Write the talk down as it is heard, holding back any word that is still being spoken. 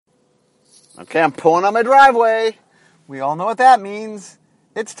Okay, I'm pulling on my driveway. We all know what that means.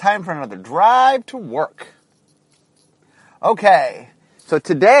 It's time for another drive to work. Okay, so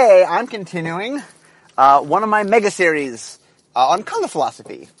today I'm continuing one of my mega series on color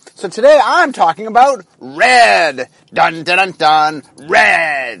philosophy. So today I'm talking about red. Dun, dun, dun, dun,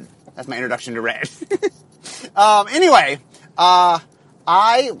 red. That's my introduction to red. For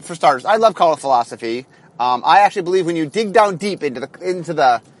starters, I love color philosophy. I actually believe when you dig down deep into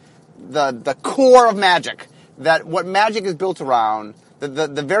the core of magic, that what magic is built around,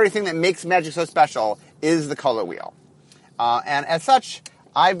 the very thing that makes magic so special is the color wheel. And as such,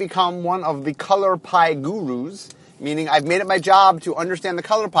 I've become one of the color pie gurus, meaning I've made it my job to understand the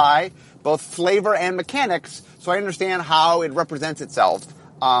color pie, both flavor and mechanics, so I understand how it represents itself.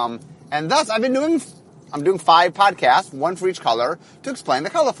 And thus, I'm doing 5 podcasts, one for each color, to explain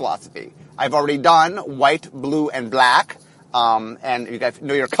the color philosophy. I've already done white, blue, and black. And you guys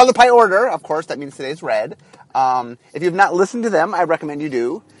know your color pie order. Of course, that means today's red. If you've not listened to them, I recommend you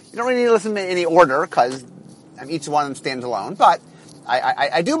do. You don't really need to listen to any order, because each one of them stands alone. But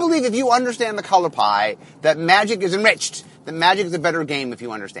I do believe if you understand the color pie, that magic is enriched. That magic is a better game if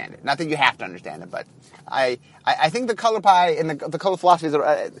you understand it. Not that you have to understand it, but I think the color pie and the color philosophy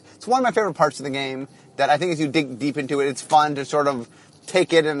it's one of my favorite parts of the game. That I think as you dig deep into it, it's fun to sort of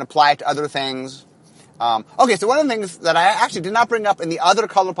take it and apply it to other things. Okay, so one of the things that I actually did not bring up in the other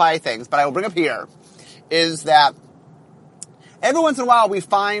color pie things, but I will bring up here, is that every once in a while we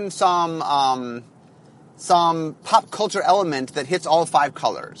find some pop culture element that hits all 5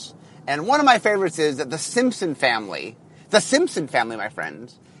 colors. And one of my favorites is that the Simpson family, my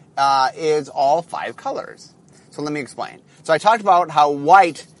friends, is all 5 colors. So let me explain. So I talked about how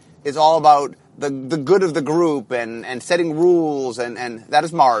white is all about the good of the group and setting rules, and that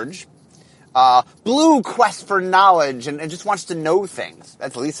is Marge. Blue quests for knowledge and just wants to know things.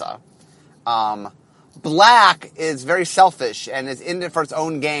 That's Lisa. Black is very selfish and is in it for its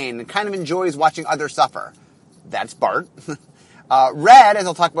own gain and kind of enjoys watching others suffer. That's Bart. Red, as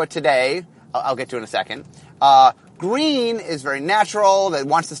I'll talk about today, I'll get to in a second. Green is very natural, that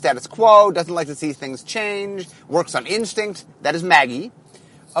wants the status quo, doesn't like to see things change, works on instinct. That is Maggie.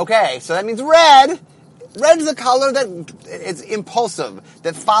 Okay, so that means red. Red is a color that it's impulsive,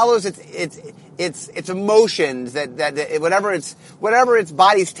 that follows its emotions, that whatever its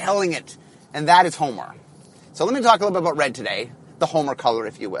body's telling it, and that is Homer. So let me talk a little bit about red today, the Homer color,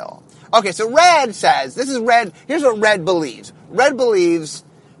 if you will. Okay, so red says, this is red, here's what red believes. Red believes,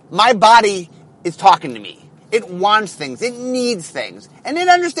 my body is talking to me. It wants things, it needs things, and it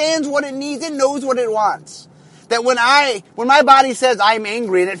understands what it needs, it knows what it wants. That when my body says I'm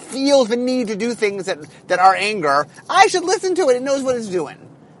angry and it feels the need to do things that are anger, I should listen to it. It knows what it's doing.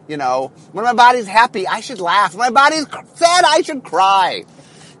 You know, when my body's happy, I should laugh. When my body's sad, I should cry.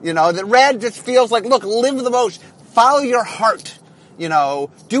 You know, that red just feels like, look, live the motion. Follow your heart. You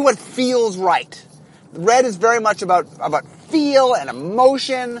know, do what feels right. Red is very much about feel and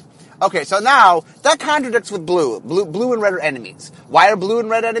emotion. Okay, so now, that contradicts with blue. Blue and red are enemies. Why are blue and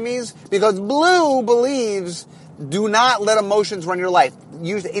red enemies? Because blue believes, do not let emotions run your life.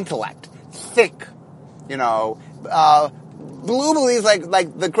 Use the intellect. Think. You know, blue believes like one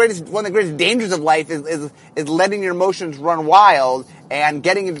of the greatest dangers of life is letting your emotions run wild and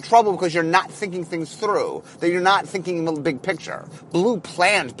getting into trouble because you're not thinking things through. That you're not thinking the big picture. Blue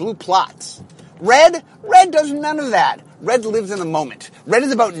plans, blue plots. Red does none of that. Red lives in the moment. Red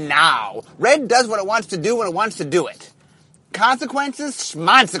is about now. Red does what it wants to do when it wants to do it. Consequences,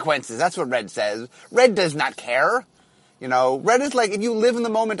 schmonsequences. That's what red says. Red does not care. You know, red is like, if you live in the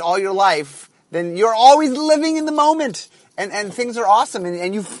moment all your life, then you're always living in the moment. And things are awesome.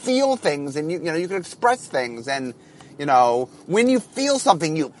 And you feel things. And you can express things. And, you know, when you feel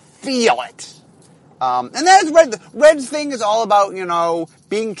something, you feel it. And that is red. Red's thing is all about, you know,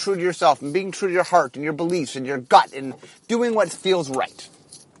 being true to yourself and being true to your heart and your beliefs and your gut and doing what feels right.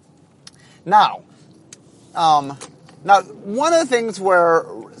 Now, one of the things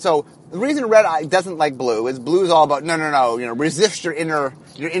the reason red doesn't like blue is blue is all about, no, you know, resist your inner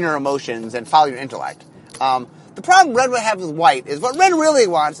emotions and follow your intellect. The problem red would have with white is what red really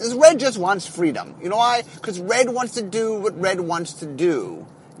wants is red just wants freedom. You know why? Because red wants to do what red wants to do.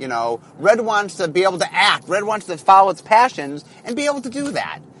 You know, red wants to be able to act. Red wants to follow its passions and be able to do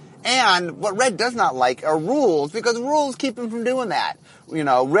that. And what red does not like are rules, because rules keep him from doing that. You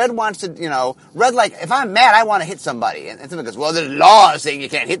know, red wants to, you know, red like, if I'm mad, I want to hit somebody. And somebody goes, well, there's laws saying you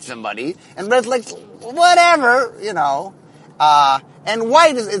can't hit somebody. And red's like, whatever, you know. And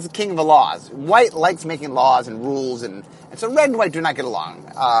white is the king of the laws. White likes making laws and rules, and so red and white do not get along.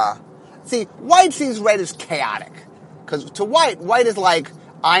 See, white sees red as chaotic. Because to white is like,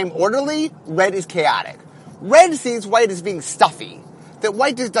 I'm orderly, red is chaotic. Red sees white as being stuffy, that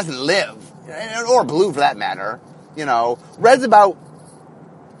white just doesn't live, or blue for that matter. Red's about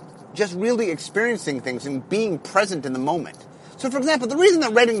just really experiencing things and being present in the moment. So, for example, the reason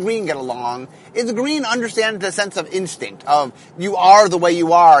that red and green get along is green understands the sense of instinct, of you are the way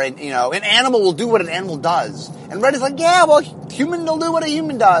you are, and, an animal will do what an animal does. And red is like, yeah, well, human will do what a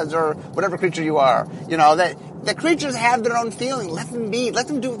human does, or whatever creature you are. That creatures have their own feeling. Let them be. Let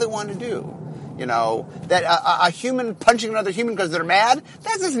them do what they want to do. That a human punching another human because they're mad,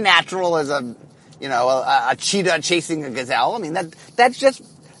 that's as natural as a cheetah chasing a gazelle. I mean, that's just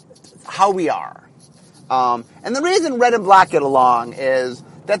how we are. And the reason red and black get along is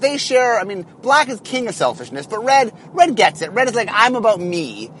that they share, black is king of selfishness, but red gets it. Red is like, I'm about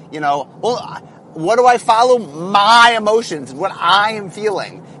me, well, what do I follow? My emotions, what I am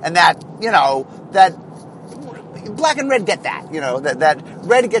feeling. And that black and red get that, that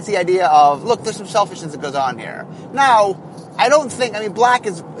red gets the idea of, look, there's some selfishness that goes on here. Now, I don't think, black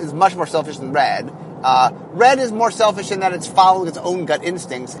is much more selfish than red. Red is more selfish in that it's following its own gut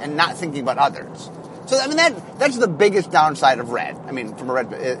instincts and not thinking about others. So, that's the biggest downside of red. From a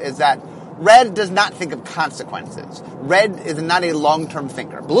red, is that red does not think of consequences. Red is not a long-term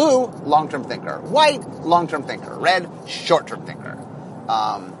thinker. Blue, long-term thinker. White, long-term thinker. Red, short-term thinker.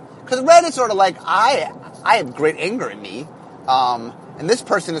 Because red is sort of like, I have great anger in me, and this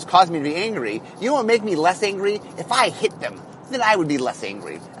person has caused me to be angry. You know what would make me less angry? If I hit them, then I would be less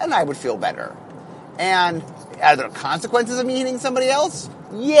angry, and I would feel better. And are there consequences of me hitting somebody else?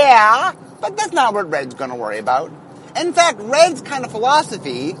 Yeah, but that's not what red's going to worry about. In fact, red's kind of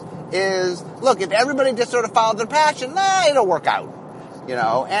philosophy is, look, if everybody just sort of followed their passion, it'll work out.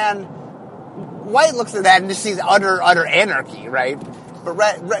 And white looks at that and just sees utter anarchy, right? But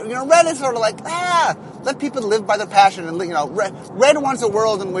red is sort of like, let people live by their passion. And, red wants a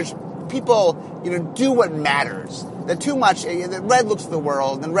world in which people, do what matters. That too much, that red looks at the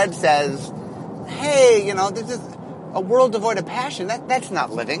world and red says, hey, this is a world devoid of passion. That's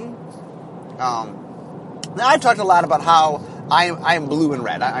not living. Now, I've talked a lot about how I am blue and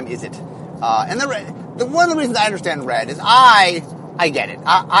red. I'm is it. And one of the reasons I understand red is I get it.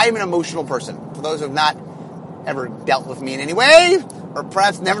 I'm an emotional person. For those who have not ever dealt with me in any way, or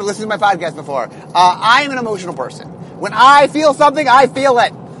perhaps never listened to my podcast before, I am an emotional person. When I feel something, I feel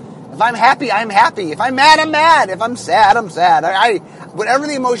it. If I'm happy, I'm happy. If I'm mad, I'm mad. If I'm sad, I'm sad. Whatever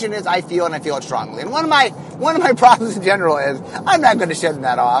the emotion is, I feel, and I feel it strongly. And one of my problems in general is I'm not going to shed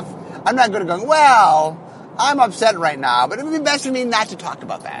that off. I'm not going to go, well, I'm upset right now, but it would be best for me not to talk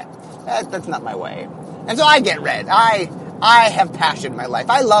about that. That's not my way. And so I get red. I have passion in my life.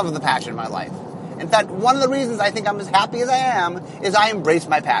 I love the passion in my life. In fact, one of the reasons I think I'm as happy as I am is I embrace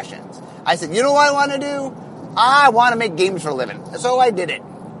my passions. I said, you know what I want to do? I want to make games for a living. So I did it.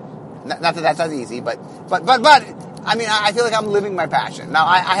 Not that that's as easy, but I feel like I'm living my passion. Now,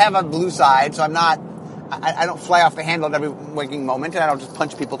 I have a blue side, so I don't fly off the handle at every waking moment, and I don't just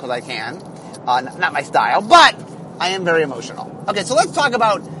punch people because I can. Not my style, but I am very emotional. Okay, so let's talk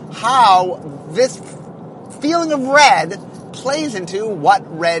about how this feeling of red plays into what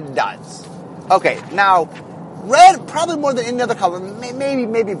red does. Okay, now, red, probably more than any other color,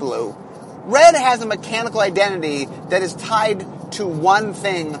 maybe blue, red has a mechanical identity that is tied to one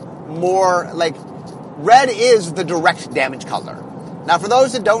thing more, like, red is the direct damage color. Now, for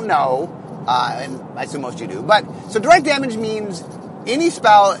those that don't know, and I assume most of you do, so direct damage means any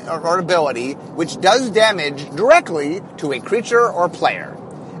spell or ability which does damage directly to a creature or player.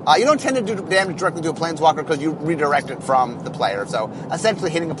 You don't tend to do damage directly to a planeswalker because you redirect it from the player. So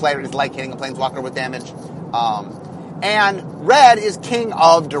essentially hitting a player is like hitting a planeswalker with damage. And red is king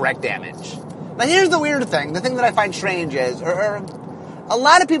of direct damage. Now here's the weird thing. The thing that I find strange is, a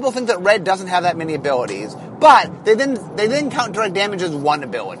lot of people think that red doesn't have that many abilities, but they then count direct damage as one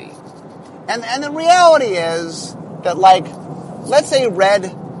ability. And the reality is that, like, let's say red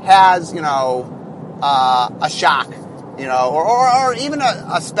has, a shock, or even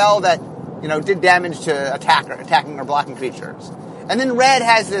a spell that, did damage to attacking or blocking creatures. And then red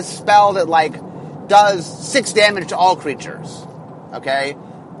has this spell that, like, does 6 damage to all creatures. Okay?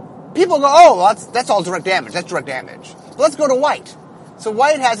 People go, oh, well, that's all direct damage. That's direct damage. But let's go to white. So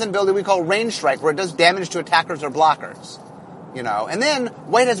white has an ability we call Range Strike, where it does damage to attackers or blockers. And then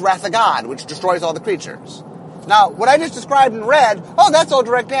white has Wrath of God, which destroys all the creatures. Now, what I just described in red, that's all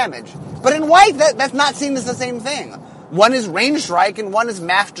direct damage. But in white, that's not seen as the same thing. One is Range Strike and one is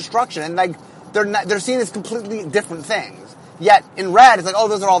Mass Destruction, and like they're seen as completely different things. Yet in red, it's like,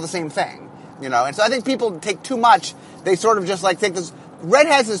 those are all the same thing. And so I think people take too much. They sort of just like take this. Red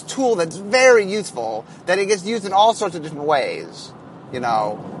has this tool that's very useful that it gets used in all sorts of different ways.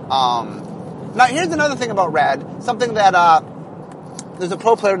 Now, here's another thing about red. Something that there's a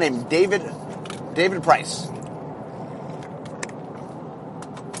pro player named David Price.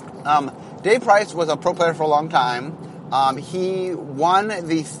 Dave Price was a pro player for a long time. He won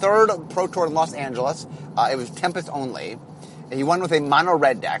the third Pro Tour in Los Angeles. It was Tempest only. He won with a mono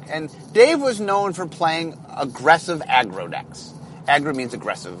red deck. And Dave was known for playing aggressive aggro decks. Aggro means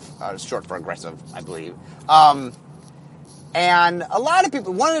aggressive, short for aggressive, I believe. And a lot of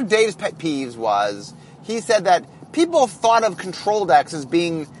people, one of Dave's pet peeves was, he said that people thought of control decks as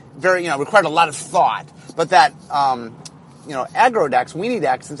being very, required a lot of thought, but that, aggro decks, weenie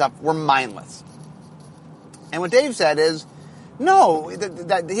decks and stuff were mindless. And what Dave said is, no,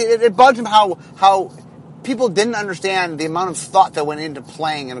 it bugged him how people didn't understand the amount of thought that went into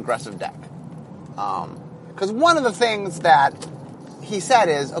playing an aggressive deck. Because one of the things that he said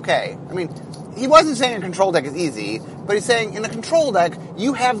is, he wasn't saying a control deck is easy, but he's saying in a control deck,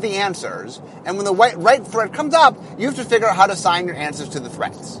 you have the answers, and when the right threat comes up, you have to figure out how to assign your answers to the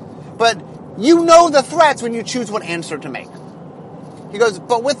threats. But you know the threats when you choose what answer to make. He goes,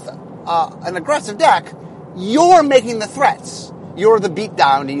 but with an aggressive deck, you're making the threats. You're the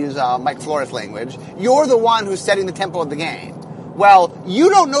beatdown, to use Mike Flores language. You're the one who's setting the tempo of the game. Well, you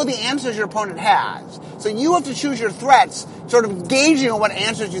don't know the answers your opponent has. So you have to choose your threats, sort of gauging on what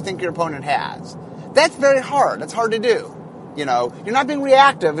answers you think your opponent has. That's very hard. That's hard to do. You're not being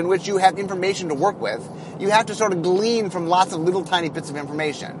reactive in which you have information to work with. You have to sort of glean from lots of little tiny bits of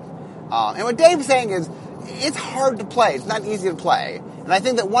information. And what Dave's saying is, it's hard to play. It's not easy to play. And I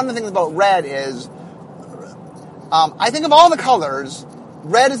think that one of the things about red is, I think of all the colors,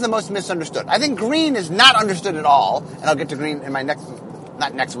 red is the most misunderstood. I think green is not understood at all, and I'll get to green in my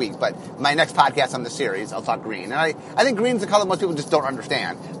not next week, but my next podcast on the series, I'll talk green. And I think green is the color most people just don't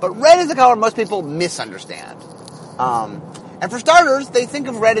understand. But red is the color most people misunderstand. And for starters, they think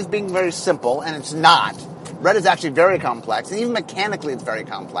of red as being very simple, and it's not. Red is actually very complex, and even mechanically it's very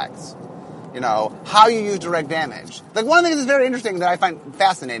complex. How you use direct damage. Like, one of the things that's very interesting that I find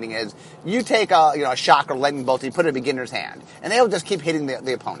fascinating is you take a shock or lightning bolt, and you put it in a beginner's hand, and they'll just keep hitting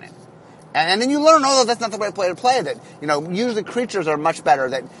the opponent. And then you learn, that's not the right way to play, that, usually creatures are much better,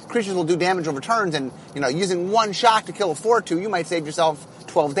 that creatures will do damage over turns, and, using one shock to kill a 4/2, you might save yourself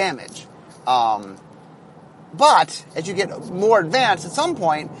 12 damage. But, as you get more advanced, at some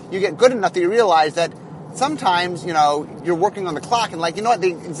point, you get good enough that you realize that sometimes, you're working on the clock, and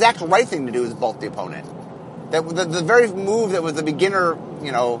the exact right thing to do is bolt the opponent. That the very move that was the beginner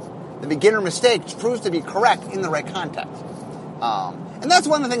mistake proves to be correct in the right context. And that's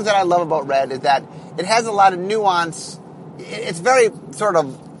one of the things that I love about red, is that it has a lot of nuance. It's very sort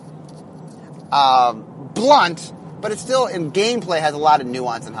of blunt, but it still, in gameplay, has a lot of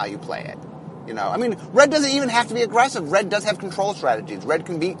nuance in how you play it. Red doesn't even have to be aggressive. Red does have control strategies. Red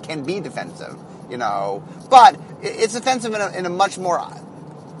can be defensive. But it's offensive in a much more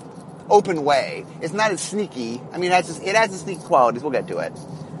open way. It's not as sneaky. It has the sneaky qualities. We'll get to it.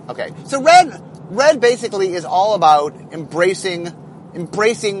 Okay, so red basically is all about embracing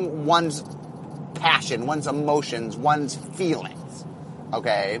one's passion, one's emotions, one's feelings.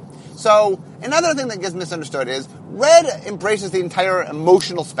 Okay, so another thing that gets misunderstood is red embraces the entire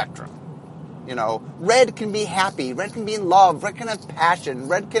emotional spectrum. Red can be happy, red can be in love, red can have passion,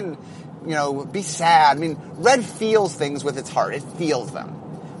 red can be sad. Red feels things with its heart. It feels them.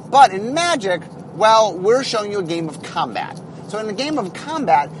 But in Magic, we're showing you a game of combat. So in a game of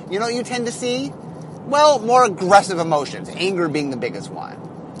combat, you tend to see, more aggressive emotions, anger being the biggest one.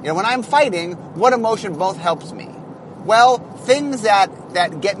 When I'm fighting, what emotion both helps me? Things that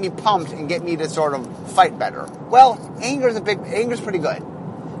get me pumped and get me to sort of fight better. Anger's pretty good.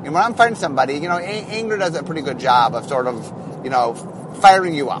 And when I'm fighting somebody, anger does a pretty good job of sort of,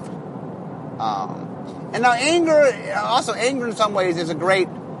 firing you up. And now anger in some ways is a great,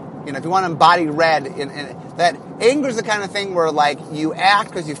 if you want to embody red, that anger is the kind of thing where, you act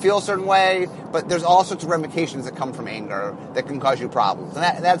because you feel a certain way, but there's all sorts of ramifications that come from anger that can cause you problems.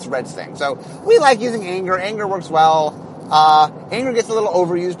 And that's red's thing. So we like using anger. Anger works well. Anger gets a little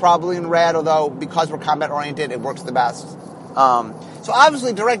overused probably in red, although because we're combat-oriented, it works the best. So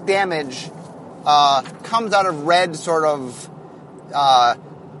obviously direct damage comes out of red sort of...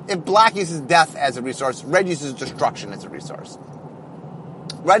 if black uses death as a resource, red uses destruction as a resource.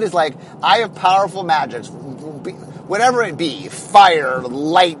 Red is like, I have powerful magics, whatever it be, fire,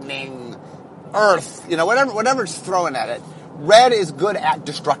 lightning, earth, whatever it's throwing at it. Red is good at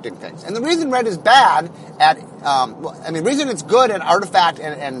destructing things. And the reason red is bad at, the reason it's good at artifact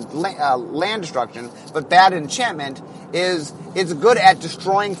and land destruction, but bad at enchantment, is it's good at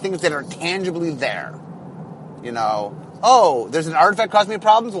destroying things that are tangibly there. oh, there's an artifact causing me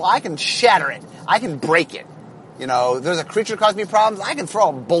problems? Well, I can shatter it. I can break it. There's a creature causing me problems? I can throw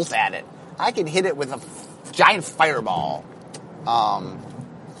a bolt at it. I can hit it with a giant fireball.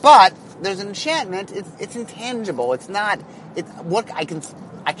 But there's an enchantment. It's intangible. It's not.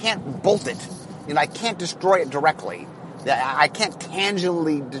 I can't bolt it. I can't destroy it directly. I can't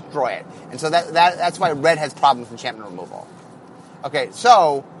tangibly destroy it. And so that's why red has problems with enchantment removal. Okay,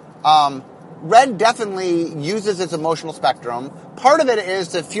 so red definitely uses its emotional spectrum. Part of it is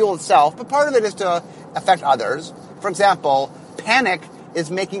to fuel itself, but part of it is to affect others. For example, panic is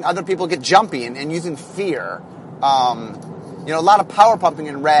making other people get jumpy and using fear. A lot of power pumping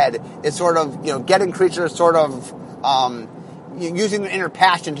in red is sort of, getting creatures sort of using their inner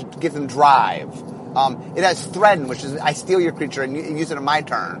passion to give them drive. It has threaten, which is I steal your creature and use it on my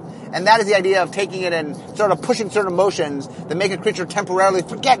turn. And that is the idea of taking it and sort of pushing certain emotions that make a creature temporarily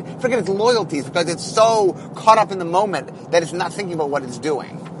forget its loyalties because it's so caught up in the moment that it's not thinking about what it's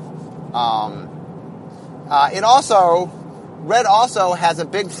doing. Red also has a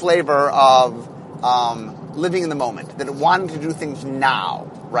big flavor of living in the moment, that it wanting to do things now,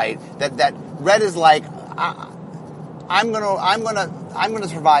 right? That red is like, I'm gonna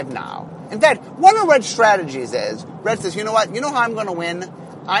survive now. In fact, one of Red's strategies is, Red says, you know what? You know how I'm going to win?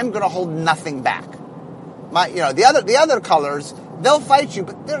 I'm going to hold nothing back. The other colors, they'll fight you,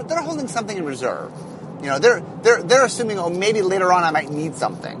 but they're holding something in reserve. They're assuming, oh, maybe later on I might need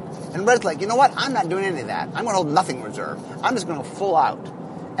something. And Red's like, you know what? I'm not doing any of that. I'm going to hold nothing in reserve. I'm just going to full out.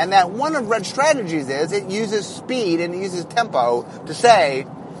 And that one of Red's strategies is it uses speed and it uses tempo to say,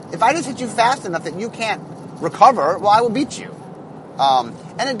 if I just hit you fast enough that you can't recover, well, I will beat you.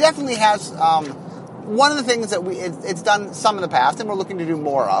 And it definitely has one of the things that it's done some in the past, and we're looking to do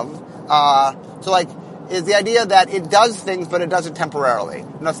more of. Is the idea that it does things, but it does it temporarily.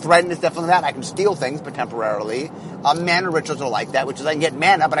 Threaten is definitely that. I can steal things, but temporarily. Mana rituals are like that, which is I can get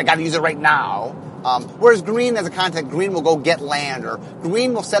mana, but I got to use it right now. Whereas green, as a concept, green will go get land, or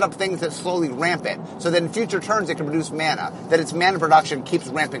green will set up things that slowly ramp it, so that in future turns it can produce mana. That its mana production keeps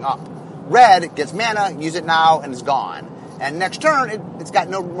ramping up. Red gets mana, use it now, and it's gone. And next turn, it's got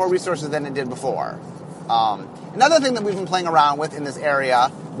no more resources than it did before. Another thing that we've been playing around with in this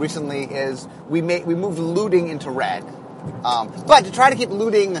area recently is we moved looting into red. But to try to keep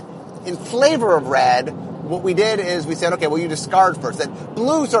looting in flavor of red, what we did is we said, okay, well, you discard first. That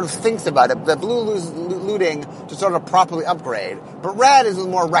blue sort of thinks about it. The blue uses looting to sort of properly upgrade. But red is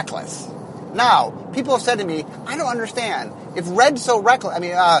more reckless. Now, people have said to me, I don't understand. If red's so reckless,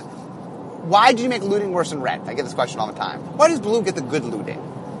 why do you make looting worse than red? I get this question all the time. Why does blue get the good looting?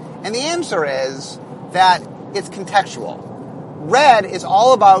 And the answer is that it's contextual. Red is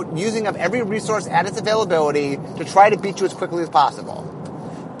all about using up every resource at its availability to try to beat you as quickly as possible.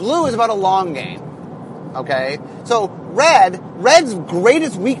 Blue is about a long game. Okay? So red's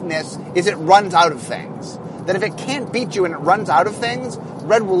greatest weakness is it runs out of things. That if it can't beat you and it runs out of things,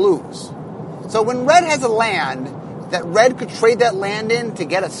 red will lose. So when red has a land that red could trade that land in to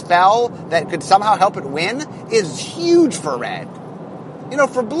get a spell that could somehow help it win is huge for red.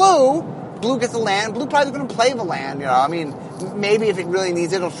 For blue gets a land. Blue probably going to play the land. Maybe if it really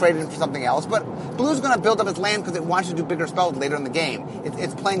needs it, it'll trade it in for something else. But blue's going to build up its land because it wants to do bigger spells later in the game.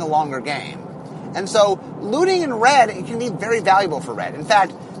 It's playing a longer game. And so looting in red, it can be very valuable for red. In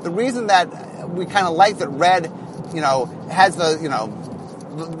fact, the reason that we kind of like that red, has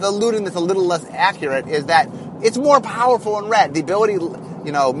the looting that's a little less accurate is that it's more powerful in red. The ability,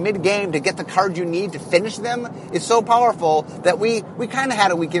 mid-game to get the cards you need to finish them is so powerful that we kind of had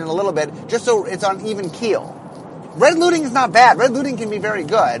to weaken it a little bit just so it's on even keel. Red looting is not bad. Red looting can be very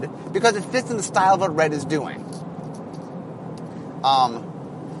good because it fits in the style of what red is doing.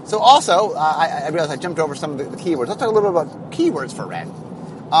 So also, I realized I jumped over some of the keywords. Let's talk a little bit about keywords for red.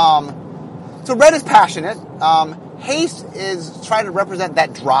 So red is passionate. Haste is trying to represent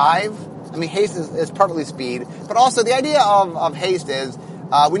that drive. Haste is partly speed, but also the idea of haste is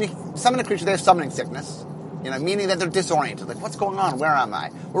when you summon a creature, they have summoning sickness, meaning that they're disoriented. Like, what's going on? Where am I?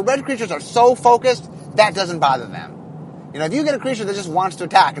 Where red creatures are so focused, that doesn't bother them. If you get a creature that just wants to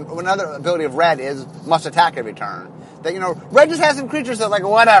attack, and another ability of red is must attack every turn, that, red just has some creatures that like,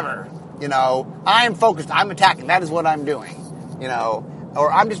 whatever, I am focused, I'm attacking, that is what I'm doing,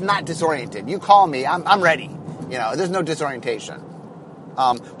 or I'm just not disoriented. You call me, I'm ready, there's no disorientation.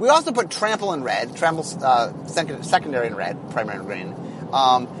 We also put trample in red, trample secondary in red, primary in green,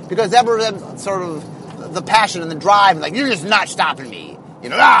 because that represents sort of the passion and the drive, and like, you're just not stopping me.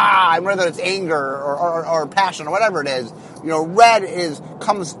 Whether it's anger or passion or whatever it is, red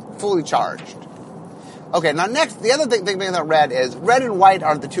comes fully charged. Okay, now next, the other thing about red is red and white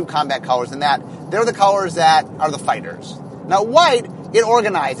are the two combat colors in that they're the colors that are the fighters. Now, white, it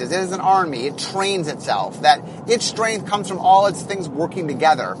organizes. It is an army. It trains itself. That its strength comes from all its things working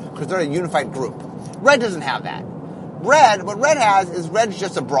together because they're a unified group. Red doesn't have that. What red has is red's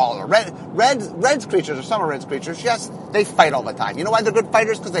just a brawler. Red's creatures, or some of red's creatures, they fight all the time. You know why they're good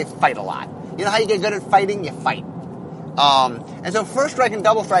fighters? Because they fight a lot. You know how you get good at fighting? You fight. And so First Strike and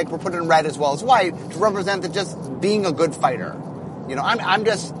Double Strike were put in red as well as white to represent that just being a good fighter. You know,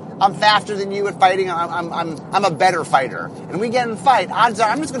 I'm faster than you at fighting. I'm a better fighter. And we get in a fight, odds are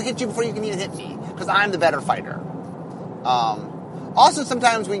I'm just going to hit you before you can even hit me because I'm the better fighter. Also,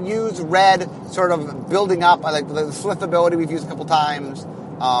 sometimes we use red sort of building up, like the Slith ability we've used a couple times.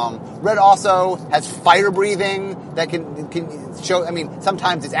 Red also has fire breathing that can show,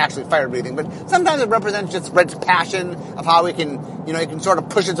 sometimes it's actually fire breathing, but sometimes it represents just red's passion of how it can sort of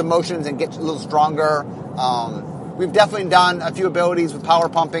push its emotions and get a little stronger. We've definitely done a few abilities with power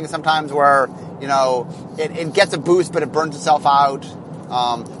pumping sometimes where, it gets a boost, but it burns itself out.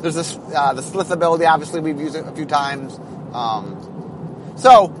 There's the Slith ability, obviously, we've used it a few times.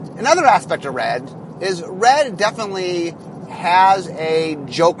 So, another aspect of red is red definitely has a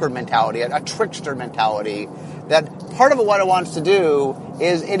Joker mentality, a trickster mentality, that part of what it wants to do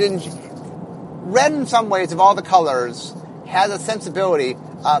is red in some ways, of all the colors, has a sensibility,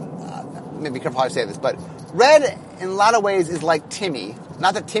 maybe careful how I say this, but red in a lot of ways is like Timmy.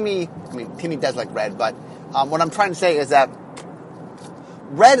 Not that Timmy does like red, but what I'm trying to say is that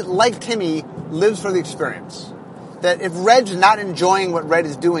red, like Timmy, lives for the experience. That if red's not enjoying what red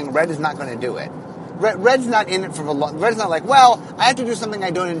is doing, red is not going to do it. Red's not in it for the long. Red's not like, well, I have to do something I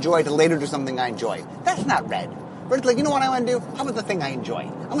don't enjoy to later do something I enjoy. That's not red. Red's like, you know what I want to do? How about the thing I enjoy?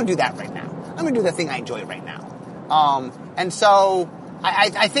 I'm going to do that right now. I'm going to do the thing I enjoy right now. And so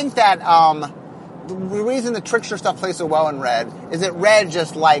I think that the reason the trickster stuff plays so well in red is that red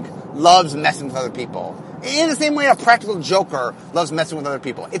just loves messing with other people. In the same way a practical joker loves messing with other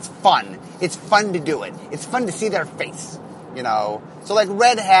people. It's fun. It's fun to do it. It's fun to see their face, So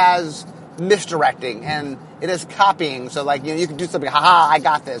red has misdirecting and it has copying. So you can do something, haha, I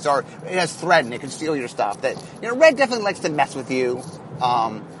got this. Or it has threat and it can steal your stuff. That, red definitely likes to mess with you.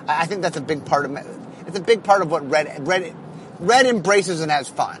 I think that's a big part of it. It's a big part of what red embraces and has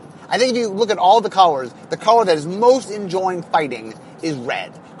fun. I think if you look at all the colors, the color that is most enjoying fighting is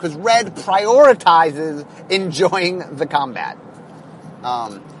red. Because red prioritizes enjoying the combat.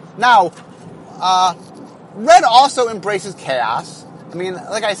 Red also embraces chaos.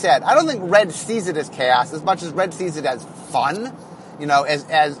 Like I said, I don't think red sees it as chaos as much as red sees it as fun.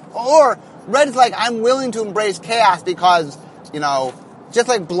 Or red's like, I'm willing to embrace chaos because, just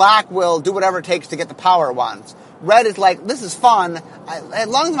like black will do whatever it takes to get the power it wants. Red is like, this is fun. As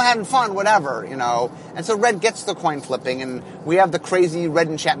long as I'm having fun, whatever, And so red gets the coin flipping, and we have the crazy red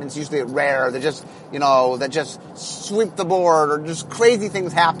enchantments, usually at rare, that just sweep the board, or just crazy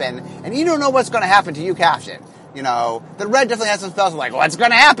things happen, and you don't know what's going to happen till you cash it. The red definitely has some spells like, what's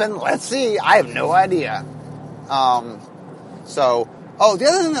going to happen? Let's see. I have no idea. The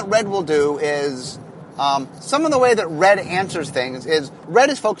other thing that red will do is, some of the way that red answers things is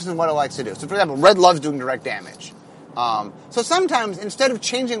red is focused on what it likes to do. So, for example, red loves doing direct damage. So sometimes, instead of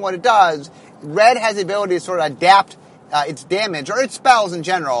changing what it does, red has the ability to sort of adapt its damage, or its spells in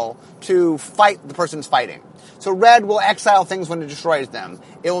general, to fight the person's fighting. So red will exile things when it destroys them.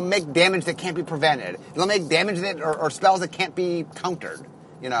 It will make damage that can't be prevented. It'll make damage or spells that can't be countered.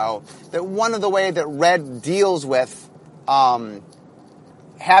 That one of the ways that red deals with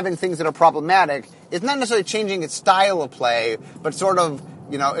having things that are problematic is not necessarily changing its style of play, but sort of,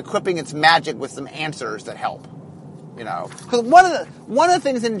 equipping its magic with some answers that help. Because one of the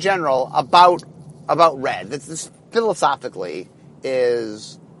things in general about red, that's philosophically,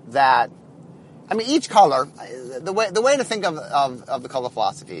 is that, each color, the way to think of the color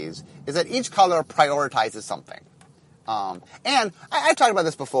philosophies is that each color prioritizes something. And I talked about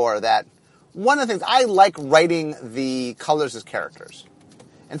this before, that one of the things, I like writing the colors as characters.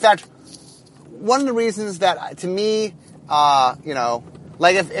 In fact, one of the reasons that, to me, if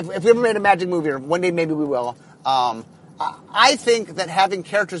we ever made a magic movie, or one day maybe we will, I think that having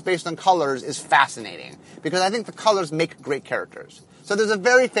characters based on colors is fascinating, because I think the colors make great characters. So there's a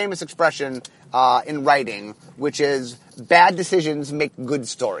very famous expression in writing, which is, bad decisions make good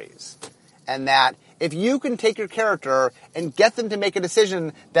stories. And that if you can take your character and get them to make a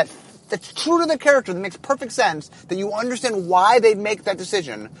decision that's true to the character, that makes perfect sense, that you understand why they make that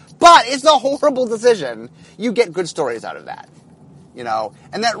decision, but it's a horrible decision, you get good stories out of that.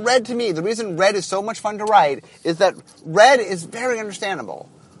 And that red, to me, the reason red is so much fun to write is that red is very understandable.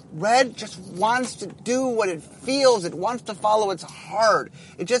 Red just wants to do what it feels. It wants to follow its heart.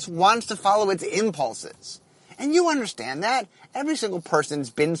 It just wants to follow its impulses. And you understand that. Every single person's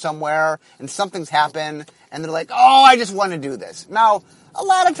been somewhere and something's happened and they're like, oh, I just want to do this. Now, a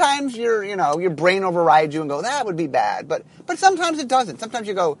lot of times your brain overrides you and go, that would be bad. But sometimes it doesn't. Sometimes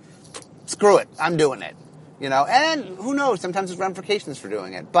you go, screw it, I'm doing it. And who knows, sometimes there's ramifications for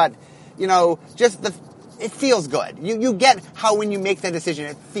doing it. But, it feels good. You get how when you make that decision,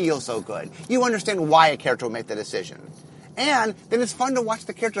 it feels so good. You understand why a character will make the decision. And then it's fun to watch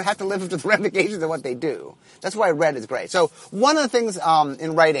the character have to live up to the ramifications of what they do. That's why Red is great. So one of the things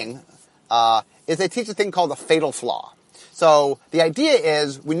in writing is they teach a thing called a fatal flaw. So the idea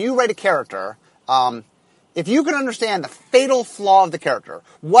is when you write a character, if you can understand the fatal flaw of the character,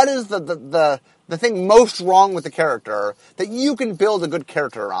 what is the thing most wrong with the character, that you can build a good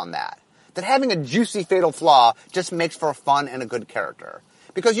character around that. That having a juicy fatal flaw just makes for a fun and a good character.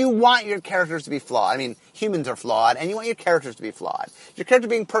 Because you want your characters to be flawed. I mean, humans are flawed, and you want your characters to be flawed. Your character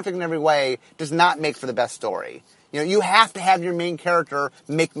being perfect in every way does not make for the best story. You have to have your main character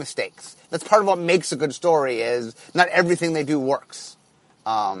make mistakes. That's part of what makes a good story, is not everything they do works.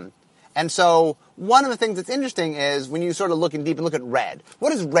 And so, one of the things that's interesting is when you sort of look in deep and look at Red.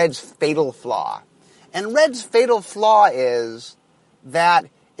 What is Red's fatal flaw? And Red's fatal flaw is that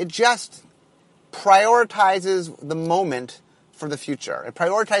it just prioritizes the moment for the future. It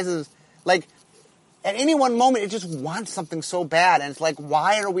prioritizes, at any one moment, it just wants something so bad, and it's like,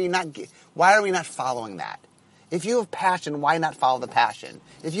 why are we not following that? If you have passion, why not follow the passion?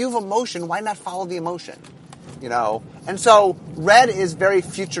 If you have emotion, why not follow the emotion? And so Red is very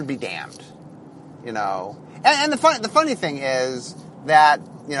future be damned. And the funny thing is that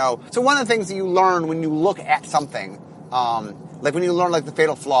so one of the things that you learn when you look at something, when you learn the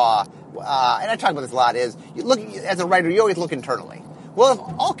fatal flaw. And I talk about this a lot, is you look, as a writer, you always look internally. Well, if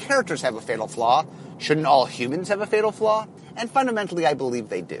all characters have a fatal flaw, shouldn't all humans have a fatal flaw? And fundamentally, I believe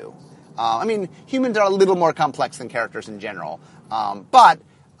they do. Humans are a little more complex than characters in general. So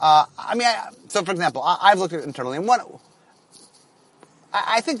for example, I've looked at it internally, and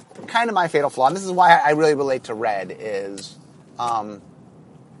I think kind of my fatal flaw, and this is why I really relate to Red, is I'm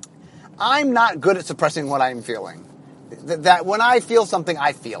not good at suppressing what I'm feeling. That when I feel something,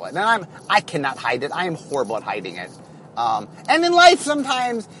 I feel it. And I cannot hide it. I am horrible at hiding it. And in life,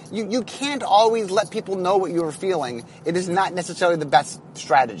 sometimes you can't always let people know what you're feeling. It is not necessarily the best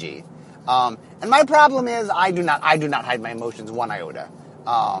strategy. And my problem is I do not hide my emotions one iota.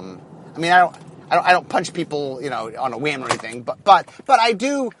 I don't punch people, on a whim or anything, but I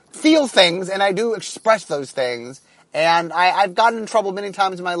do feel things and I do express those things. And I've gotten in trouble many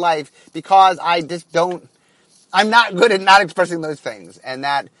times in my life because I'm not good at not expressing those things, and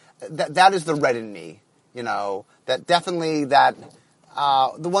that is the Red in me, that definitely the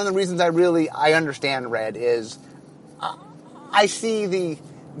one of the reasons I understand Red is I see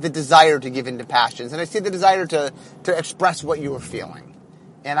the desire to give into passions, and I see the desire to express what you are feeling,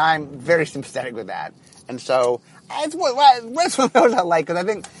 and I'm very sympathetic with that, and so that's what I like,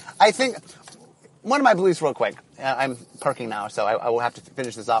 because I think one of my beliefs, real quick, I'm parking now, so I will have to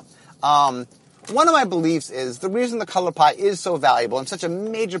finish this up. One of my beliefs is the reason the color pie is so valuable and such a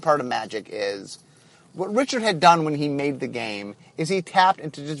major part of Magic is what Richard had done when he made the game is he tapped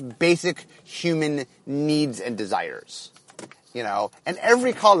into just basic human needs and desires. And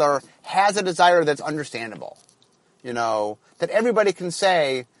every color has a desire that's understandable. That everybody can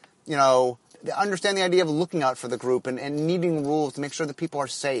say, understand the idea of looking out for the group and needing rules to make sure that people are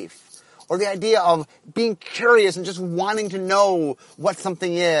safe. Or the idea of being curious and just wanting to know what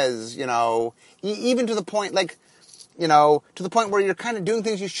something is, even to the point, to the point where you're kind of doing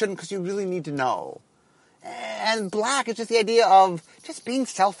things you shouldn't because you really need to know. And Black is just the idea of just being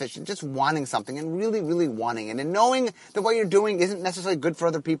selfish and just wanting something and really, really wanting it. And knowing that what you're doing isn't necessarily good for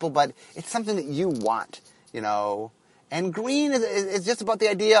other people, but it's something that you want, And Green is just about the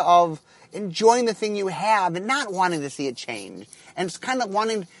idea of enjoying the thing you have and not wanting to see it change. And it's kind of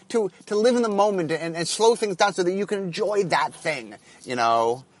wanting to live in the moment and slow things down so that you can enjoy that thing,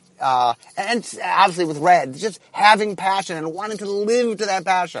 And obviously with Red, just having passion and wanting to live to that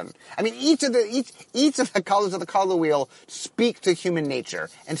passion. Each of the colors of the color wheel speak to human nature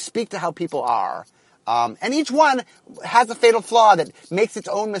and speak to how people are. And each one has a fatal flaw that makes its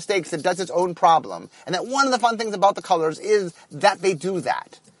own mistakes, that does its own problem. And that one of the fun things about the colors is that they do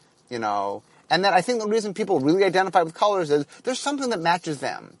that, And that I think the reason people really identify with colors is there's something that matches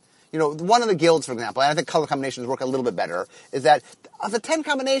them. One of the guilds, for example, and I think color combinations work a little bit better, is that of the 10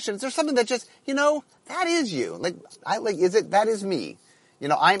 combinations, there's something that just, that is you. That is me.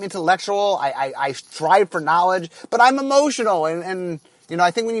 I'm intellectual, I strive for knowledge, but I'm emotional and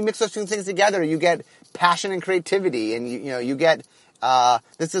I think when you mix those two things together, you get passion and creativity, and you get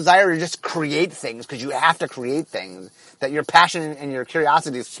this desire to just create things because you have to create things, that your passion and your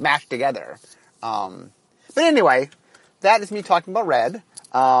curiosity is smashed together. But anyway, that is me talking about Red.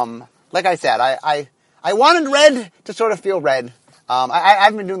 Like I said, I wanted Red to sort of feel red. I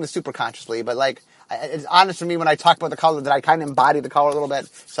haven't been doing this super consciously, but it's honest for me when I talk about the color that I kind of embody the color a little bit.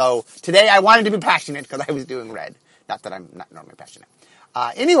 So today I wanted to be passionate because I was doing Red. Not that I'm not normally passionate.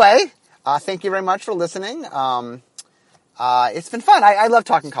 Anyway, thank you very much for listening. It's been fun. I love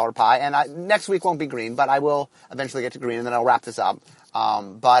talking color pie, and next week won't be green, but I will eventually get to green, and then I'll wrap this up.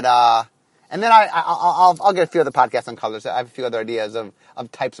 And then I'll get a few other podcasts on colors. I have a few other ideas of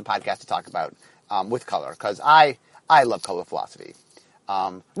types of podcasts to talk about with color, because I love color philosophy.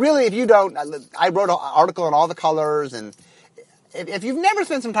 Really, if you don't, I wrote an article on all the colors, and if you've never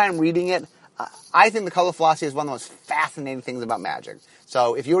spent some time reading it, I think the color philosophy is one of the most fascinating things about magic.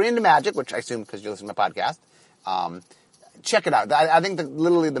 So if you're into magic, which I assume because you listen to my podcast, check it out. I think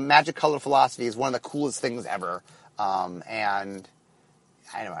literally the magic color philosophy is one of the coolest things ever. And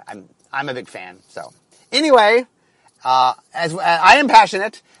I know I'm a big fan. So anyway, as I am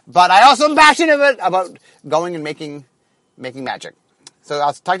passionate, but I also am passionate about going and making magic. So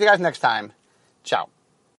I'll talk to you guys next time. Ciao.